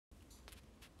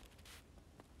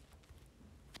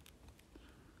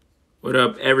What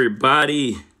up,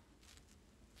 everybody?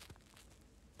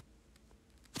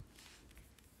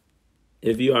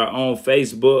 If you are on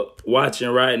Facebook watching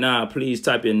right now, please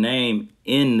type your name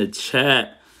in the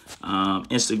chat.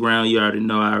 Instagram, you already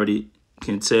know. I already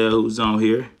can tell who's on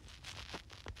here.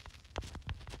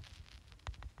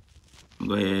 I'm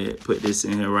going to go ahead and put this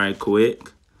in here right quick.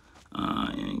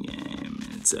 Endgame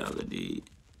mentality.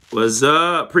 What's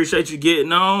up? Appreciate you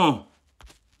getting on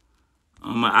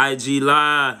my IG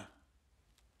Live.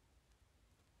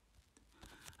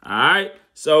 All right.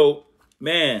 So,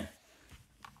 man,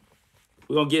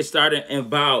 we're going to get started in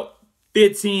about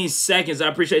 15 seconds. I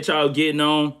appreciate y'all getting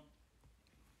on.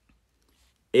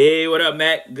 Hey, what up,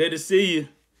 Mac? Good to see you.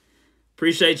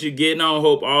 Appreciate you getting on.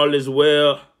 Hope all is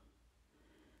well.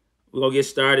 We're going to get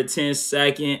started 10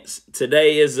 seconds.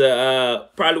 Today is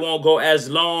probably won't go as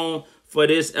long for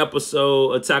this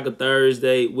episode of Taco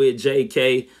Thursday with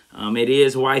JK. It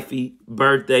is wifey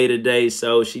birthday today,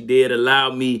 so she did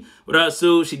allow me, what up,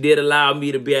 Sue? She did allow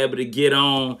me to be able to get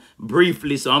on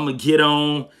briefly, so I'm going to get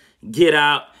on, get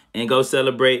out, and go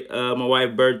celebrate my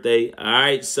wife's birthday. All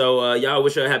right, so y'all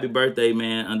wish her a happy birthday,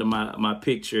 man, under my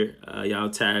picture. Y'all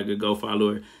tag her, go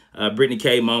follow her. Brittany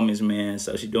K Moments, man.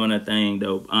 So she doing her thing,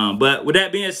 though. But with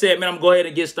that being said, man, I'm going to go ahead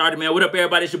and get started, man. What up,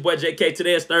 everybody? It's your boy JK.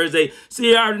 Today is Thursday. See,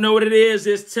 you already know what it is.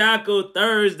 It's Taco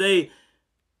Thursday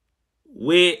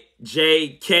with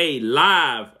JK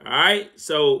live. All right.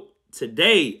 So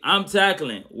today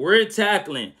we're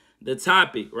tackling the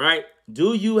topic, right?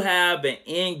 Do you have an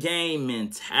in-game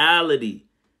mentality?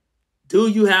 Do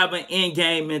you have an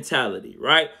in-game mentality,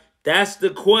 right? That's the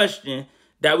question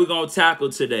that we're going to tackle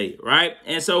today, right?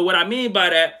 And so what I mean by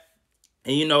that,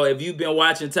 and you know, if you've been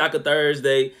watching Taco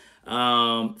Thursday,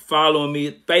 following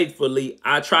me faithfully,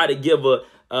 I try to give a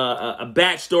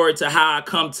backstory to how I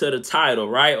come to the title,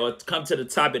 right? Or come to the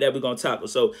topic that we're going to tackle.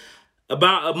 So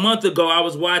about a month ago, I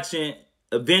was watching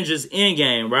Avengers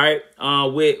Endgame, right?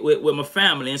 With my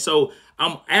family. And so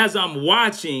as I'm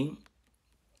watching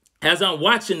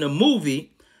the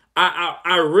movie,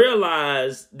 I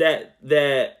realized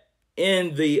that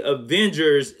in the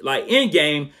Avengers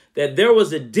Endgame, that there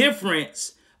was a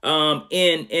difference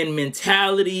in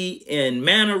mentality, in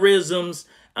mannerisms,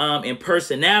 in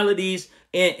personalities,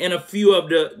 in a few of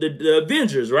the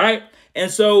Avengers, right? And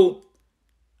so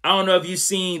I don't know if you've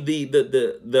seen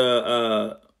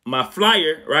my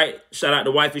flyer, right? Shout out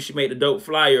to wifey, she made the dope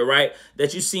flyer, right?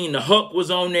 That you seen the Hulk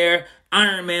was on there,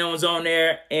 Iron Man was on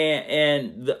there,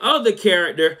 and the other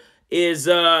character is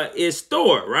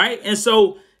Thor, right? And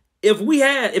so if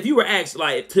you were asked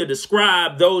to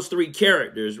describe those three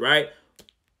characters, right?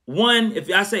 One, if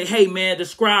I say, hey, man,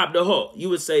 describe the Hulk, you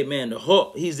would say, man, the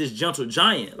Hulk, he's this gentle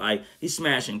giant. Like, he's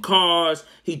smashing cars,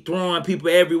 he throwing people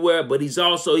everywhere, but he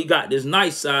got this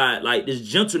nice side, like this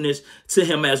gentleness to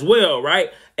him as well,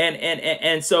 right?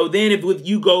 And so then if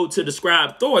you go to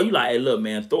describe Thor, you like, hey, look,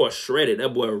 man, Thor shredded.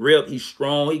 That boy ripped. He's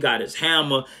strong. He got his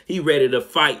hammer. He ready to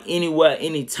fight anywhere,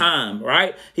 anytime,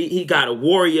 right? He got a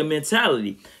warrior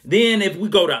mentality. Then if we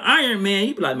go to Iron Man,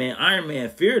 you be like, man, Iron Man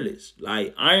fearless.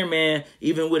 Like, Iron Man,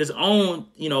 even with his own,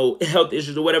 health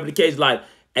issues or whatever the case, like,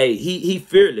 hey, he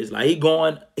fearless. Like,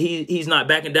 he's not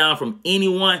backing down from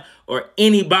anyone or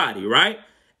anybody, right?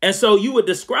 And so you would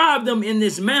describe them in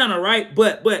this manner, right?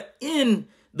 But in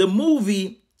the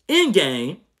movie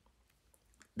Endgame,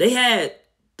 they had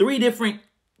three different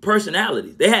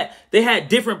personalities. They had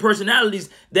different personalities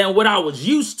than what I was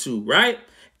used to, right?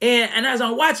 And as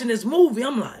I'm watching this movie,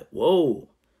 I'm like, whoa.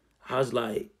 I was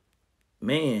like,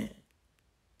 man,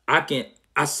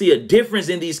 I see a difference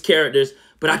in these characters,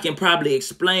 but I can probably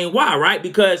explain why, right?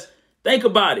 Because think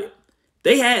about it.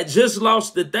 They had just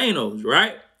lost to Thanos,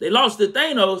 right? They lost to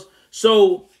Thanos,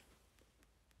 so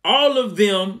all of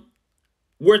them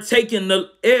were taking the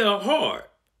L hard.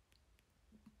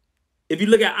 If you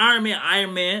look at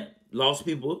Iron Man lost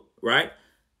people, right?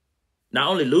 Not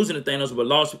only losing to Thanos, but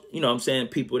lost,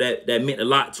 people that meant a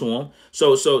lot to him.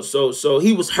 So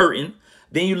he was hurting.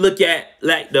 Then you look at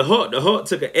the Hulk. The Hulk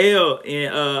took an L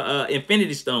in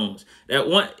Infinity Stones.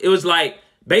 It was like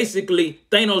basically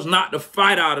Thanos knocked the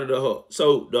fight out of the Hulk.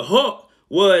 So the Hulk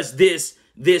was this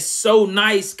so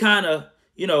nice kind of,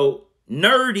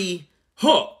 nerdy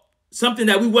Hulk. Something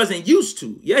that we wasn't used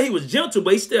to. Yeah, he was gentle,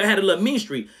 but he still had a little mean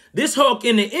streak. This Hulk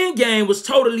in the Endgame was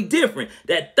totally different.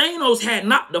 That Thanos had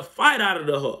knocked the fight out of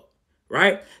the Hulk,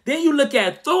 right? Then you look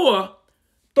at Thor.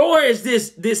 Thor is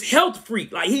this health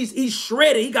freak. Like, he's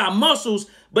shredded. He got muscles.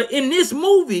 But in this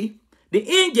movie, the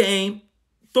Endgame,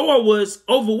 Thor was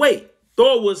overweight.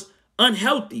 Thor was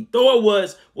unhealthy. Thor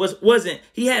wasn't.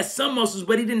 He had some muscles,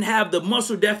 but he didn't have the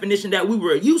muscle definition that we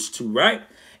were used to, right?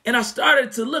 And I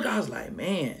started to look. I was like,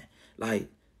 man. Like,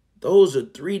 those are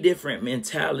three different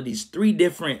mentalities, three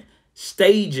different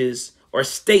stages or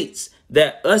states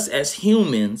that us as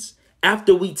humans,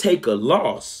 after we take a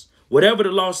loss, whatever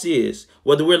the loss is,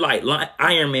 whether we're like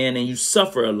Iron Man and you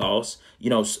suffer a loss,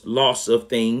 loss of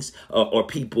things or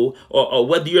people, or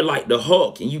whether you're like the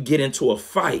Hulk and you get into a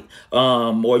fight,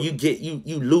 or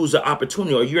you lose an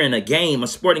opportunity, or you're in a game, a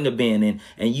sporting event,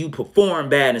 and you perform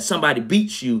bad and somebody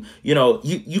beats you,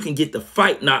 you can get the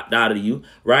fight knocked out of you,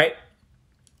 right?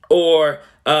 Or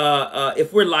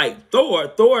if we're like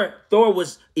Thor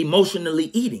was emotionally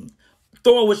eating.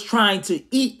 Thor was trying to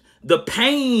eat the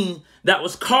pain that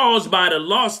was caused by the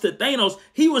loss to Thanos.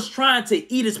 He was trying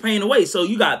to eat his pain away. So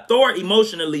you got Thor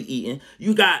emotionally eating.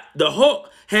 You got the Hulk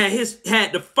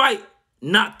had the fight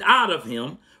knocked out of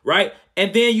him, right?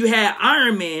 And then you had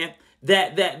Iron Man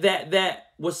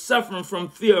that was suffering from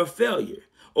fear of failure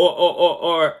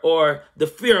or the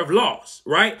fear of loss,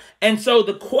 right? And so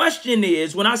the question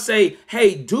is, when I say,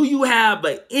 hey, do you have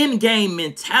an in-game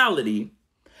mentality?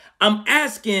 I'm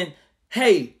asking,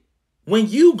 hey, when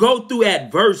you go through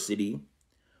adversity,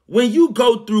 when you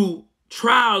go through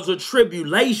trials or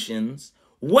tribulations,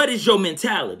 what is your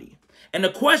mentality? And the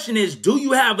question is, do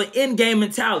you have an in-game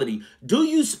mentality? Do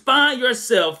you find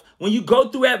yourself, when you go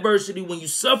through adversity, when you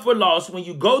suffer loss, when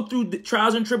you go through the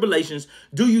trials and tribulations,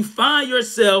 do you find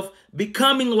yourself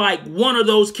becoming like one of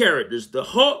those characters, the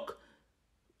Hulk,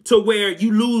 to where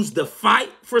you lose the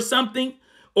fight for something?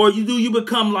 Or do you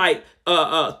become like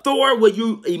Thor, where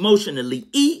you emotionally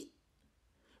eat,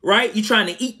 right? You trying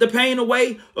to eat the pain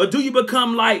away? Or do you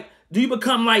become like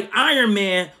Iron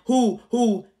Man,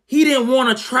 who he didn't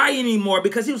want to try anymore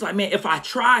because he was like, man, if I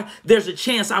try, there's a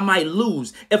chance I might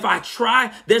lose. If I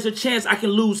try, there's a chance I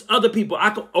can lose other people, I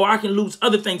can lose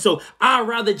other things. So I'd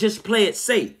rather just play it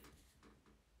safe,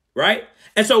 right?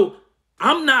 And so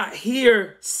I'm not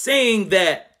here saying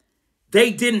that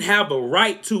they didn't have a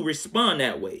right to respond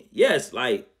that way. Yes,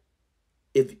 like,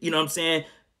 if, you know what I'm saying,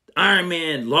 Iron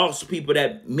Man lost people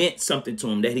that meant something to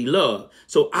him, that he loved.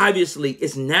 So obviously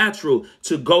it's natural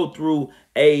to go through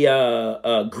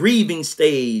a grieving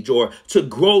stage, or to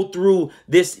grow through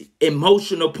this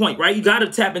emotional point, right? You got to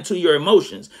tap into your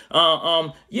emotions.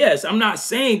 Yes, I'm not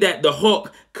saying that the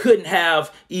Hulk couldn't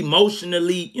have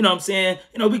emotionally, you know what I'm saying?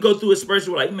 We go through a spurt,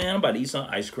 we're like, man, I'm about to eat some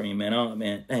ice cream, man. Oh,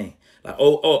 man, dang. Like,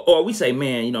 or we say,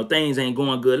 man, things ain't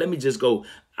going good. Let me just go.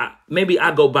 Maybe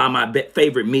I go buy my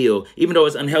favorite meal, even though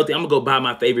it's unhealthy. I'm gonna go buy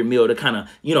my favorite meal to kind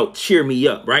of, cheer me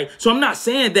up, right? So I'm not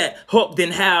saying that Hulk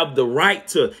didn't have the right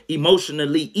to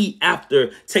emotionally eat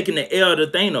after taking the L to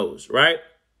Thanos, right?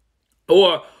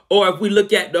 Or if we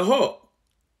look at the Hulk,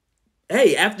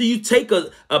 hey, after you take a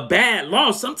bad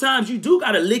loss, sometimes you do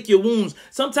gotta lick your wounds.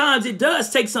 Sometimes it does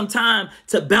take some time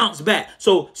to bounce back.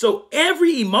 So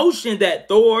every emotion that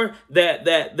Thor, that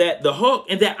the Hulk,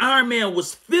 and that Iron Man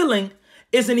was feeling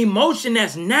is an emotion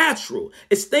that's natural.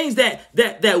 It's things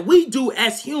that we do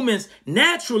as humans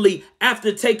naturally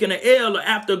after taking an L or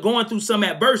after going through some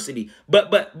adversity. But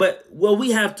what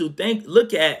we have to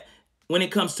look at when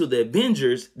it comes to the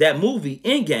Avengers, that movie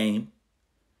Endgame,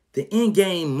 the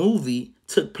Endgame movie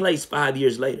took place 5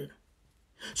 years later.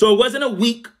 So it wasn't a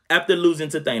week after losing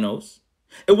to Thanos.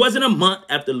 It wasn't a month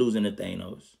after losing to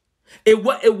Thanos. It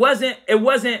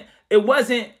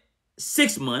wasn't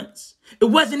 6 months. It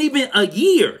wasn't even a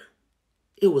year.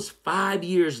 It was 5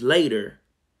 years later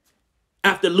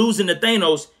after losing to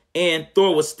Thanos, and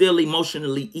Thor was still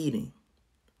emotionally eating.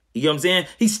 You know what I'm saying?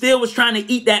 He still was trying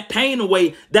to eat that pain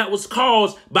away that was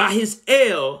caused by the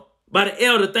L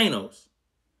to Thanos.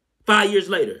 5 years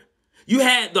later. You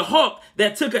had the Hulk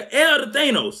that took an L to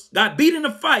Thanos, got beat in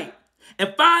a fight,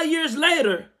 and 5 years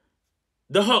later,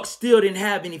 the Hulk still didn't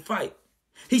have any fight.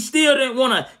 He still didn't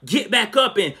want to get back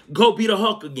up and go beat the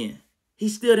Hulk again. He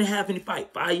still didn't have any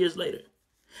fight 5 years later.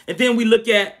 And then we look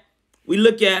at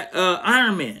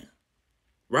Iron Man,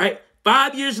 right?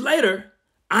 5 years later,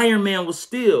 Iron Man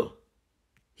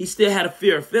he still had a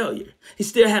fear of failure. He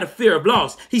still had a fear of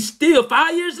loss.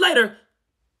 5 years later,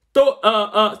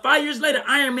 5 years later,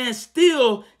 Iron Man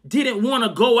still didn't want to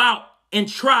go out and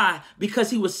try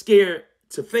because he was scared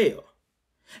to fail.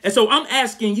 And so I'm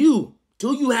asking you,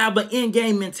 do you have an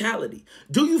in-game mentality?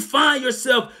 Do you find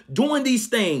yourself doing these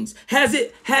things?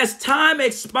 Has time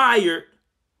expired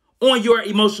on your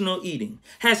emotional eating?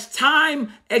 Has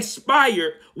time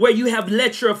expired where you have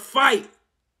let your fight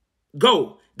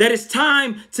go? That it's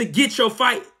time to get your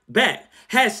fight back?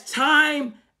 Has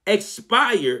time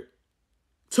expired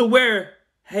to where,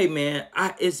 hey man,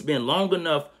 it's been long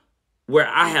enough where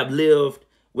I have lived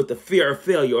with the fear of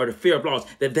failure or the fear of loss,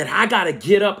 that I got to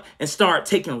get up and start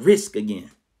taking risk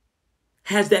again?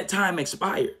 Has that time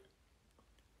expired?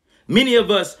 Many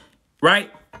of us, right?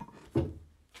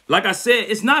 Like I said,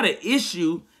 it's not an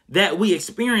issue that we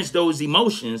experience those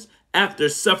emotions after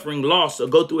suffering loss or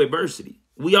go through adversity.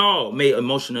 We all may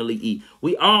emotionally eat.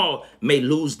 We all may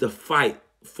lose the fight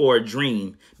for a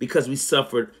dream because we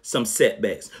suffered some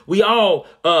setbacks. We all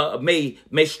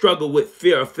may struggle with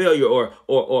fear of failure,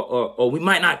 or we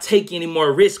might not take any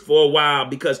more risk for a while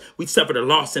because we suffered a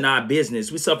loss in our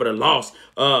business. We suffered a loss.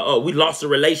 We lost a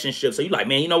relationship. So you're like,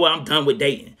 man, you know what? I'm done with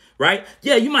dating. Right?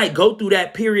 Yeah, you might go through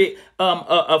that period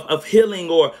of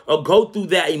healing or go through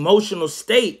that emotional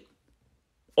state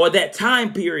or that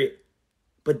time period.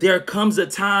 But there comes a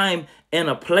time and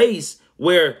a place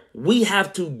where we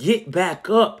have to get back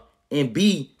up and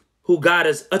be who God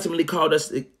has ultimately called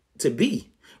us to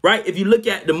be. Right? If you look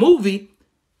at the movie,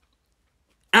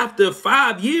 after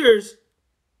 5 years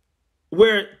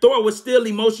where Thor was still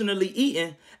emotionally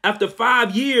eaten, after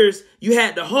 5 years, you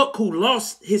had the Hulk who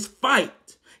lost his fight.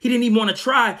 He didn't even want to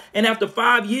try. And after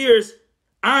 5 years,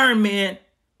 Iron Man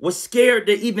was scared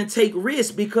to even take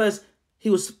risks because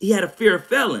he had a fear of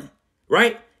failing,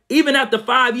 right? Even after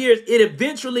 5 years, it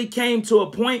eventually came to a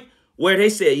point where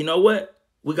they said, you know what?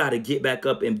 We got to get back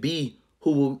up and be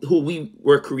who we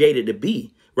were created to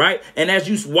be, right? And as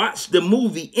you watch the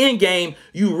movie Endgame,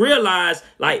 you realize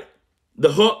like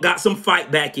the Hulk got some fight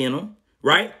back in him.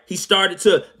 Right? He started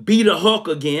to be the Hulk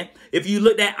again. If you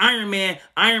look at Iron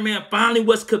Man finally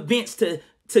was convinced to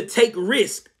take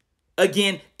risk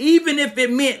again, even if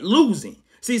it meant losing.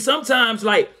 See, sometimes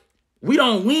like we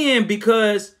don't win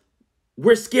because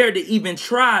we're scared to even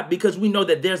try because we know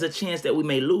that there's a chance that we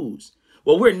may lose.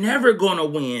 Well, we're never going to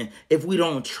win if we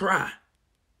don't try.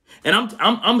 And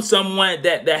I'm someone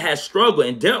that has struggled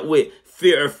and dealt with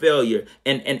fear of failure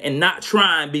and not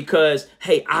trying because,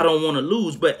 hey, I don't want to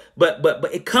lose. But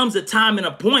it comes a time and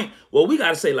a point where we got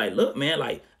to say, like, look, man,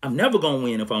 like, I'm never going to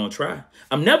win if I don't try.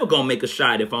 I'm never going to make a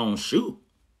shot if I don't shoot.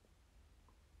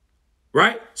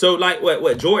 Right? So like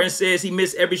what Jordan says, he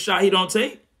missed every shot he don't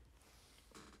take.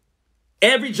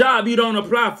 Every job you don't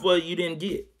apply for, you didn't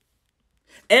get.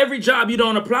 Every job you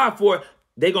don't apply for,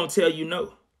 they're going to tell you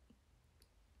no.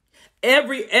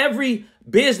 Every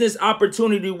business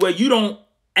opportunity where you don't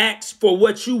ask for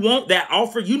what you want, that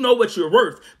offer, you know what you're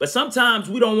worth. But sometimes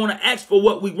we don't want to ask for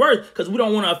what we're worth because we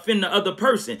don't want to offend the other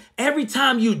person. Every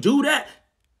time you do that,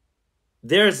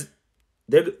 there's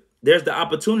the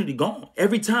opportunity gone.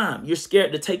 Every time you're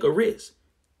scared to take a risk,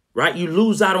 right? You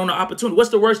lose out on the opportunity.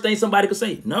 What's the worst thing somebody could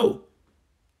say? No.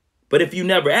 But if you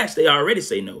never ask, they already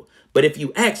say no. But if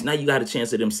you ask, now you got a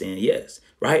chance of them saying yes,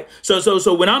 right?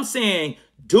 So when I'm saying,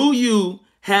 do you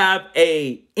have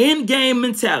a in-game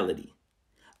mentality?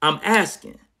 I'm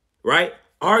asking, right?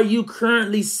 Are you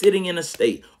currently sitting in a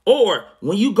state? Or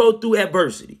when you go through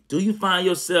adversity, do you find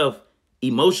yourself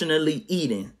emotionally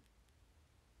eating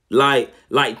like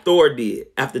Thor did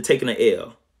after taking an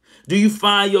L? Do you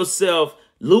find yourself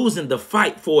losing the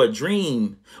fight for a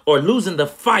dream or losing the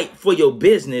fight for your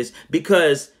business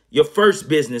because your first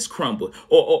business crumbled,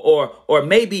 or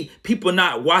maybe people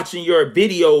not watching your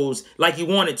videos like you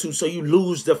wanted to, so you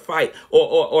lose the fight,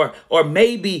 or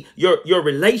maybe your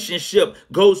relationship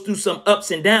goes through some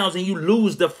ups and downs and you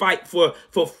lose the fight for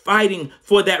fighting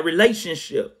for that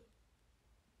relationship,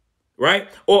 right?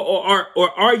 Or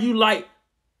are you like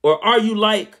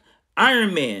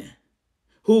Iron Man,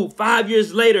 who 5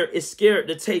 years later is scared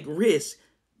to take risks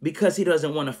because he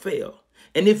doesn't want to fail?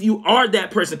 And if you are that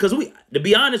person, because to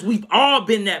be honest, we've all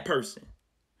been that person.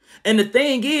 And the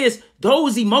thing is,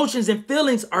 those emotions and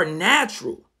feelings are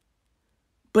natural.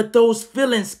 But those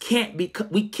feelings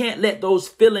we can't let those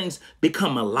feelings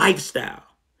become a lifestyle.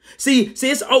 See,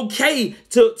 it's okay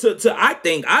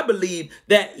I believe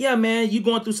that, yeah, man, you're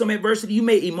going through some adversity. You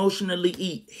may emotionally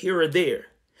eat here or there,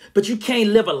 but you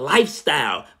can't live a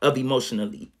lifestyle of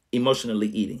emotionally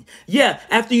eating. Yeah,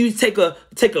 after you take a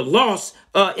loss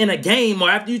in a game, or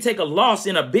after you take a loss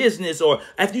in a business, or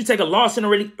after you take a loss in a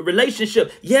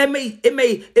relationship, yeah, it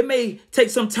may take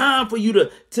some time for you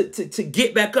to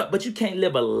get back up, but you can't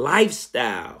live a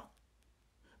lifestyle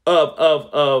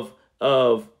of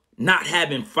not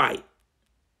having fight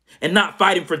and not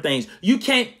fighting for things. You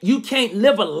can't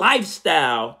live a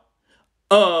lifestyle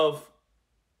of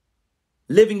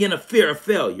living in a fear of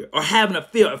failure or having a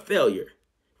fear of failure.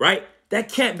 Right?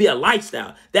 That can't be a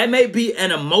lifestyle. That may be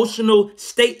an emotional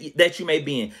state that you may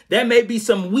be in. That may be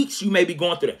some weeks you may be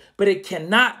going through that. But it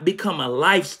cannot become a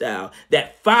lifestyle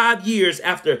that 5 years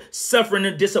after suffering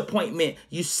a disappointment,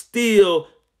 you still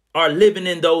are living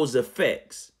in those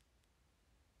effects.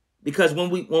 Because when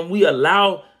we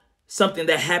allow something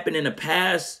that happened in the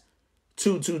past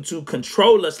to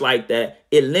control us like that,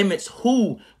 it limits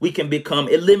who we can become.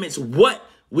 It limits what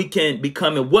we can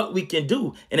become and what we can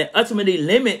do. And it ultimately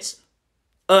limits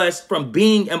us from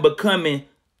being and becoming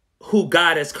who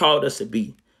God has called us to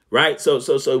be. Right. So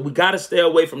we got to stay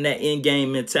away from that end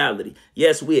game mentality.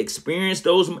 Yes, we experience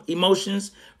those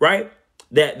emotions, right?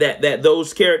 That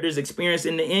those characters experience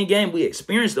in the end game. We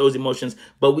experience those emotions,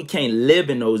 but we can't live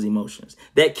in those emotions.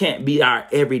 That can't be our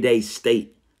everyday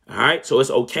state. All right. So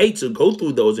it's okay to go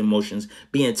through those emotions,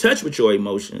 be in touch with your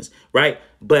emotions. Right.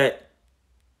 But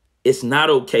it's not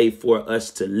okay for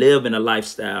us to live in a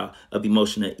lifestyle of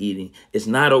emotional eating. It's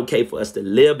not okay for us to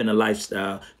live in a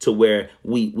lifestyle to where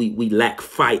we lack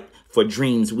fight for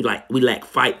dreams. We lack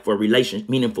fight for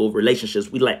meaningful relationships.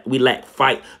 We lack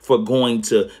fight for going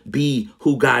to be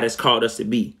who God has called us to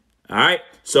be. All right.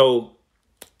 So,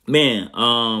 man,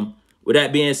 with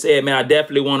that being said, man, I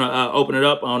definitely want to open it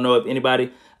up. I don't know if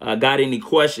anybody got any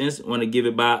questions. I want to give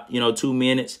about 2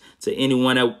 minutes to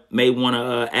anyone that may want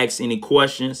to ask any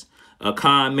questions.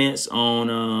 Comments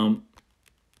on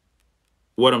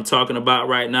what I'm talking about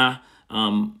right now.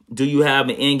 Do you have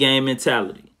an in-game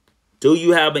mentality? Do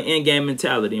you have an in-game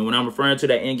mentality? And when I'm referring to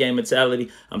that in-game mentality,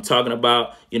 I'm talking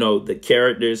about, the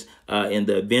characters in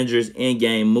the Avengers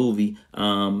Endgame movie,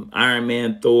 Iron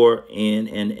Man, Thor,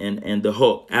 and the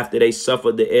Hulk. After they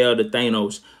suffered the L to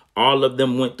Thanos, all of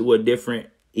them went through a different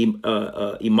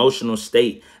emotional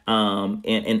state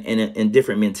and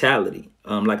different mentality.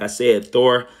 Like I said,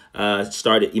 Thor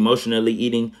started emotionally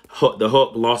eating. The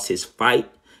Hulk lost his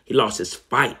fight. He lost his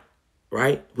fight,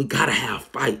 right? We gotta have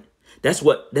fight. That's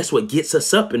what gets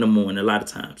us up in the morning a lot of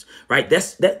times, right?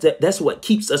 That's what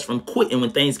keeps us from quitting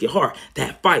when things get hard.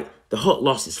 That fight. The Hulk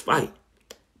lost his fight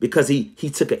because he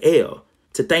took an L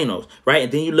to Thanos, right?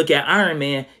 And then you look at Iron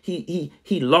Man. He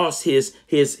lost his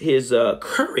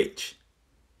courage.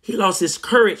 He lost his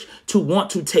courage to want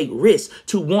to take risks,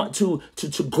 to want to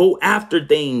go after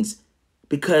things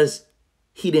because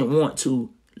he didn't want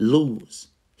to lose.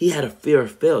 He had a fear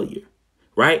of failure,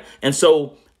 right? And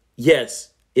so,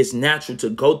 yes, it's natural to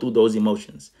go through those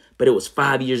emotions, but it was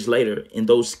 5 years later and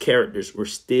those characters were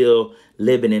still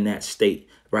living in that state,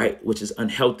 right? Which is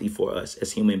unhealthy for us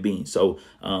as human beings. So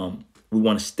we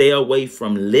want to stay away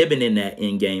from living in that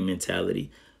in-game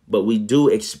mentality. But we do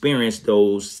experience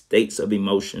those states of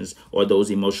emotions or those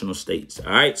emotional states. All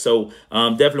right. So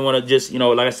definitely want to just,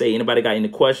 like I say, anybody got any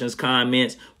questions,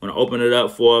 comments, want to open it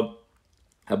up for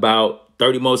about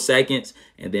 30 more seconds.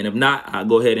 And then if not, I'll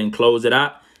go ahead and close it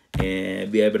out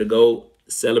and be able to go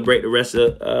celebrate the rest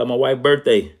of my wife's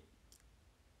birthday.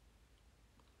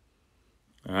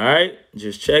 All right.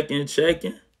 Just checking.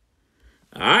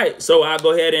 All right. So I'll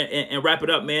go ahead and wrap it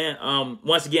up, man.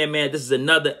 Once again, man, this is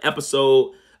another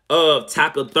episode of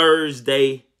Tackle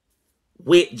Thursday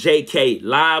with JK,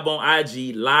 live on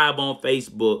IG, live on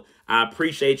Facebook. I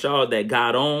appreciate y'all that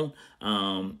got on.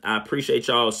 I appreciate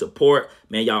y'all's support.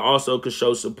 Man, y'all also could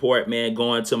show support, man,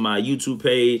 going to my YouTube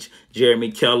page,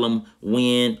 Jeremy Kellem,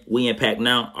 We Impact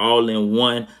Now, all in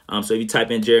one. So if you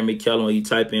type in Jeremy Kellem or you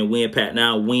type in We Impact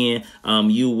Now,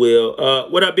 you will.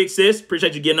 What up, big sis?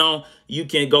 Appreciate you getting on. You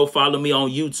can go follow me on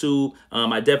YouTube.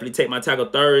 I definitely take my Tackle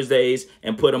Thursdays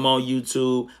and put them on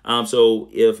YouTube. So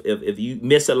if you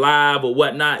miss a live or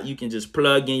whatnot, you can just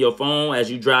plug in your phone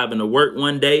as you driving to work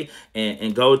one day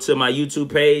and go to my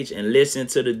YouTube page and listen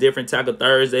to the different Tackle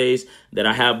Thursdays that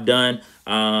I have done.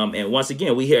 And once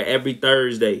again, we here every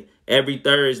Thursday. Every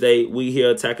Thursday, we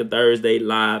here Tackle Thursday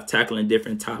live, tackling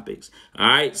different topics. All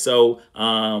right. So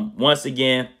once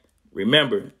again,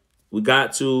 remember, we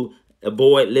got to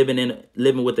avoid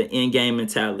living with an in-game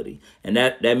mentality. And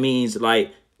that means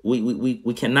like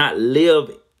we cannot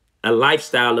live a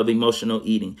lifestyle of emotional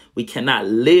eating. We should not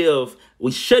live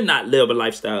a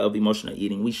lifestyle of emotional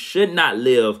eating. We should not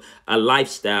live a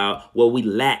lifestyle where we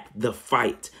lack the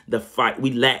fight.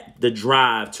 We lack the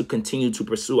drive to continue to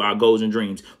pursue our goals and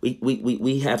dreams.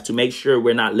 We have to make sure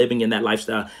we're not living in that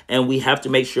lifestyle. And we have to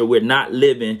make sure we're not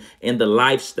living in the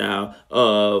lifestyle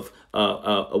of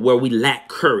where we lack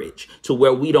courage, to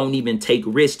where we don't even take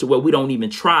risks, to where we don't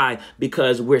even try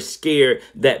because we're scared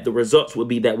that the results will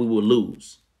be that we will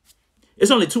lose. It's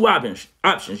only two options.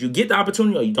 You get the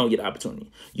opportunity or you don't get the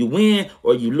opportunity. You win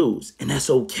or you lose. And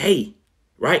that's okay.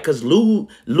 Right? Because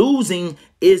losing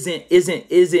isn't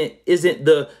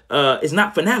the it's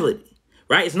not finality.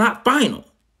 Right? It's not final.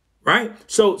 Right?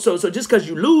 So just because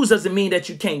you lose doesn't mean that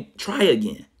you can't try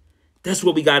again. That's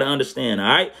what we got to understand. All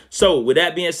right. So with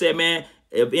that being said, man,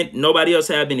 if nobody else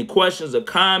have any questions or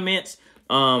comments,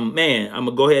 man, I'm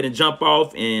gonna go ahead and jump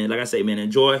off and, like I say, man,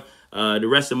 enjoy the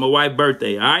rest of my wife's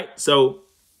birthday. All right. So,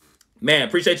 man,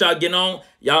 appreciate y'all getting on.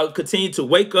 Y'all continue to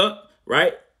wake up.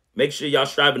 Right. Make sure y'all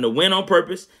striving to win on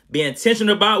purpose. Be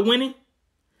intentional about winning.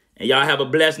 And y'all have a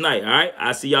blessed night, all right?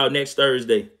 I'll see y'all next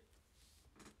Thursday.